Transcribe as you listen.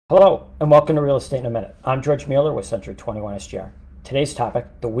Hello, and welcome to Real Estate in a Minute. I'm George Mueller with Century 21 SGR. Today's topic,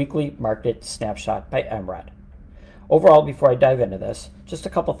 the weekly market snapshot by MRED. Overall, before I dive into this, just a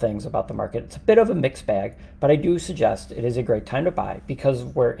couple things about the market. It's a bit of a mixed bag, but I do suggest it is a great time to buy because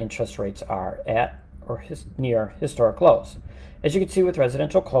of where interest rates are at or near historic lows. As you can see with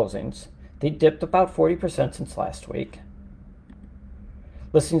residential closings, they dipped about 40% since last week.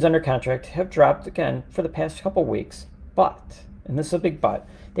 Listings under contract have dropped again for the past couple weeks, but, and this is a big but,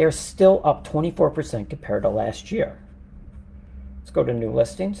 they are still up 24% compared to last year. Let's go to new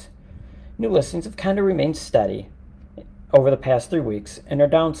listings. New listings have kind of remained steady over the past 3 weeks and are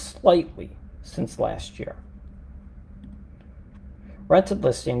down slightly since last year. Rented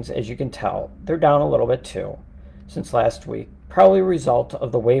listings, as you can tell, they're down a little bit too since last week, probably a result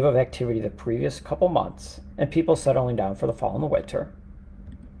of the wave of activity the previous couple months and people settling down for the fall and the winter.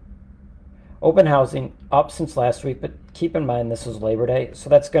 Open housing up since last week, but keep in mind this is Labor Day, so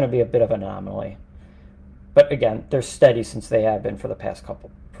that's going to be a bit of an anomaly. But again, they're steady since they have been for the past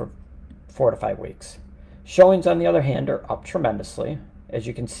for 4 to 5 weeks. Showings, on the other hand, are up tremendously. As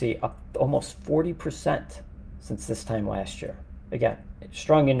you can see, up almost 40% since this time last year. Again, a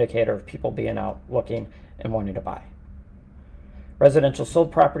strong indicator of people being out looking and wanting to buy. Residential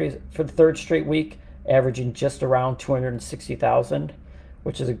sold properties for the third straight week, averaging just around 260,000.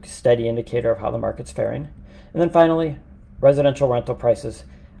 Which is a steady indicator of how the market's faring. And then finally, residential rental prices,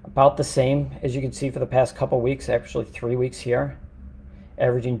 about the same as you can see for the past couple weeks, actually 3 weeks here,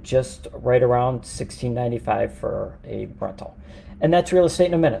 averaging just right around $16.95 for a rental. And that's Real Estate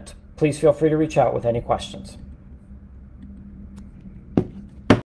in a Minute. Please feel free to reach out with any questions.